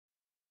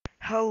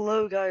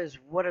Hello guys,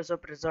 what is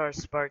up? It is our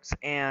Sparks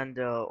and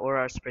or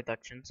our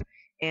Productions,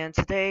 and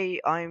today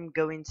I'm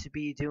going to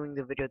be doing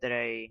the video that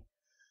I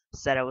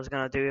said I was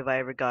gonna do if I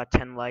ever got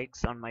 10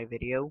 likes on my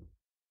video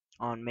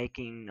on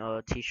making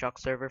a Tshock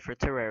server for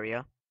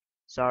Terraria.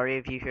 Sorry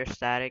if you hear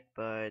static,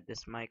 but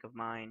this mic of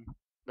mine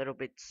little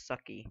bit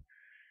sucky.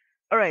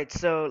 Alright,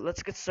 so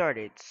let's get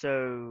started.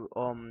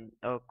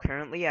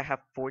 Currently I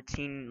have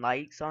 14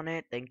 likes on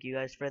it. Thank you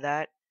guys for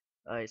that.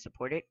 I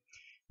support it.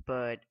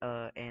 But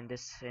and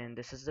this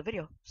is the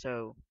video.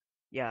 So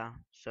yeah,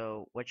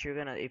 so what you're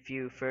gonna, if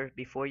you first,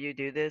 before you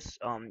do this,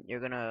 I'm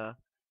gonna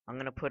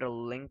put a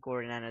link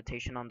or an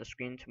annotation on the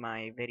screen to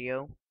my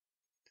video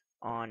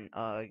on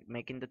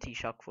making the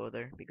Tshock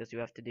folder, because you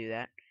have to do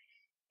that.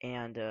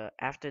 And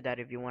after that,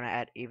 if you want to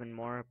add even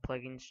more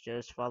plugins,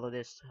 just follow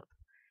this.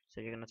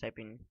 So you're gonna type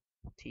in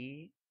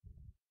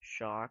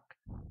Tshock.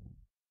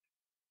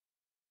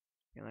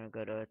 You're gonna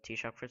go to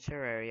Tshock for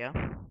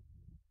Terraria.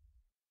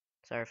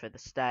 Sorry for the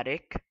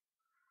static.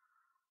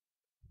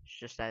 It's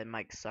just that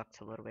mic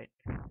sucked a little bit.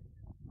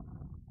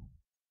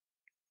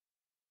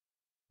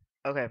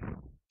 Okay,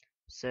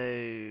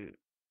 so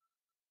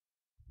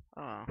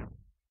oh,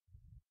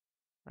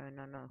 I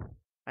don't know.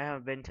 I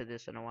haven't been to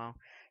this in a while.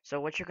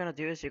 So what you're gonna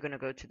do is you're gonna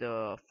go to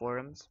the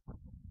forums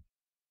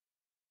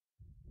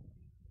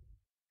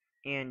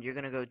and you're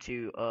gonna go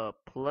to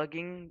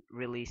plugin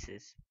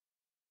releases,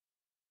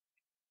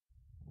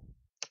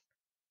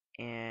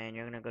 and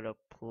you're gonna go to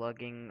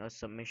plugin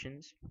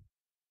submissions,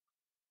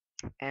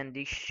 and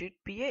this should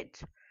be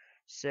it.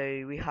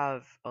 So we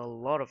have a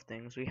lot of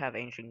things. We have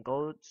ancient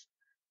gods,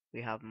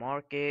 we have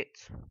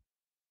market,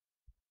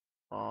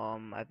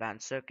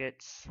 advanced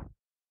circuits,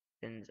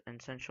 in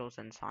essentials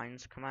and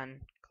science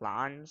command,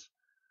 clans.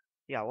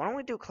 Yeah, why don't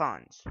we do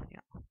clans?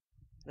 Yeah,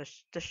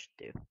 this should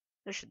do.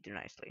 This should do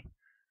nicely.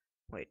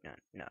 Wait, no,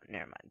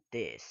 never mind.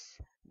 This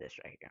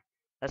right here.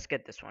 Let's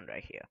get this one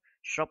right here.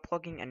 Shop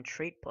plugging and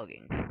trade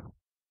plugging.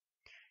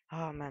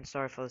 Oh man,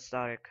 sorry for the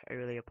static. I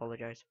really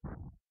apologize.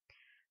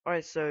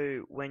 Alright,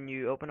 so when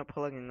you open a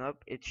plugin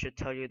up, it should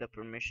tell you the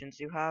permissions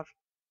you have,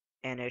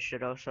 and it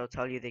should also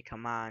tell you the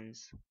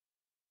commands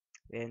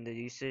and the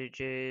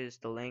usages,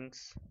 the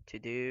links to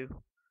do,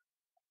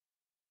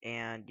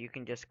 and you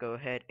can just go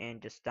ahead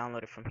and just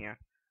download it from here.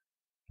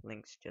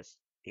 Links just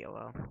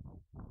DLL.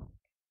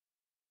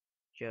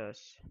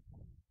 Just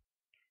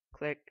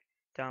click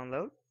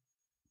download,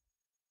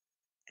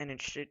 and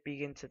it should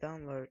begin to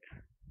download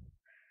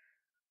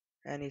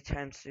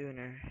anytime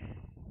sooner.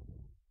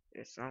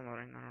 It's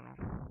downloading, I don't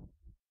know.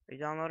 Are you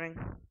downloading?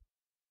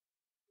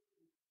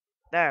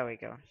 There we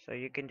go. So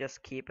you can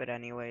just keep it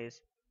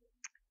anyways.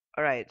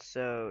 Alright,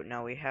 so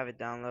now we have it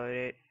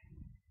downloaded.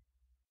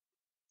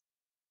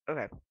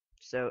 Okay,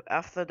 so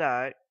after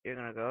that, you're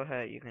gonna go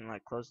ahead, you can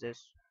like close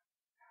this.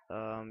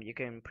 You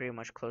can pretty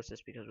much close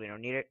this because we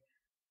don't need it.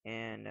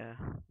 And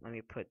let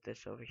me put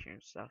this over here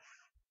and stuff.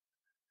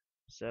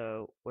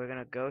 So we're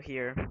gonna go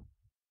here,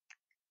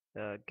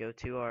 go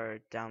to our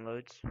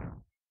downloads,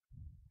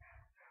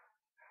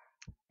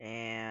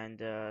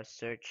 and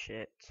search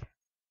it.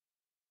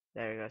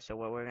 There we go. So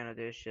what we're gonna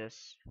do is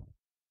just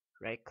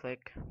right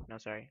click, no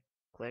sorry,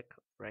 click,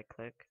 right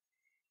click,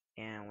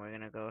 and we're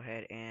gonna go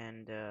ahead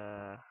and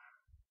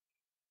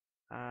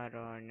I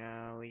don't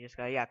know, we just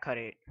got, yeah, cut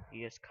it.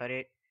 You just cut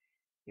it.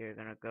 You're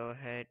gonna go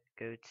ahead,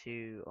 go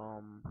to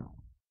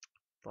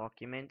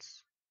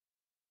documents,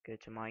 go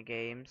to my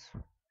games,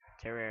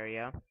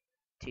 Terraria,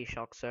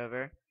 Tshock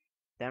server.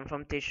 Then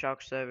from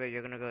Tshock server,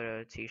 you're gonna go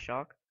to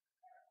Tshock,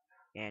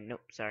 and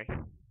nope, sorry,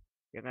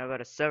 you're gonna go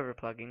to server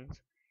plugins,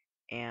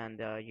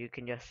 and you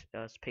can just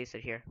paste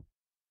it here,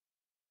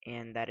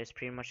 and that is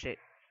pretty much it.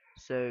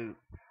 So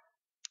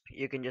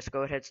you can just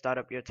go ahead, start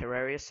up your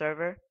Terraria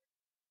server,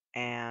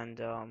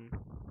 and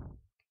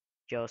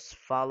just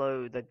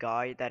follow the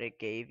guide that it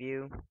gave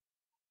you,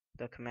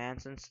 the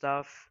commands and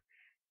stuff,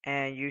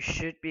 and you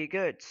should be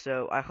good.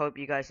 So I hope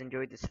you guys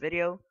enjoyed this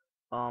video.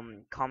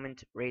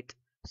 Comment, rate,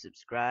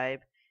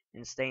 subscribe,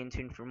 and stay in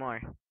tune for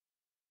more.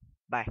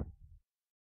 Bye.